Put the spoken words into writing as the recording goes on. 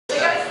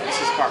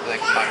smart with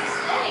like money.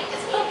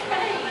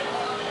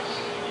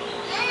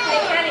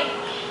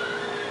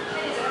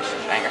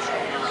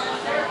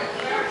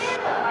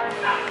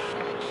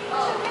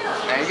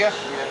 There you go.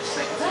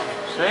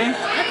 See?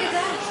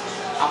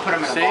 I'll put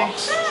them in a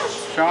box.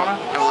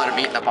 Shauna? Don't let them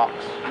eat in the box.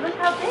 Look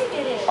how big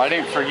it is. I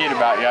didn't forget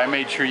about you. I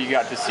made sure you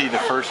got to see the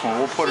first one.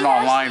 We'll put it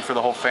online for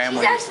the whole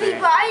family She's to see.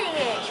 actually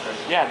biting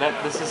it. Yeah,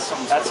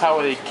 that's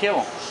how they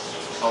kill.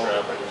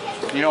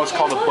 You know, it's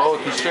called a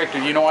boa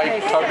constrictor. You know why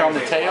he tugged on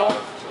the tail?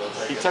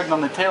 He tugged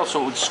on the tail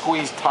so it would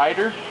squeeze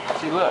tighter.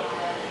 See, look.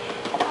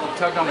 He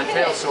tugged on the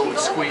tail so it would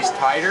squeeze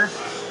tighter.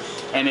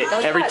 And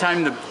every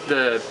time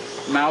the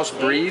mouse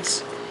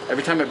breathes,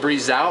 every time it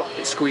breathes out,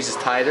 it squeezes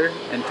tighter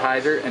and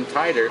tighter and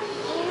tighter.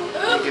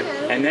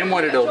 And then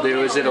what it'll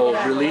do is it'll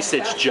release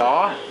its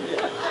jaw.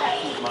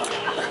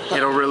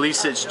 It'll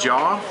release its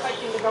jaw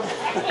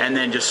and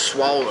then just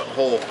swallow it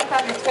whole.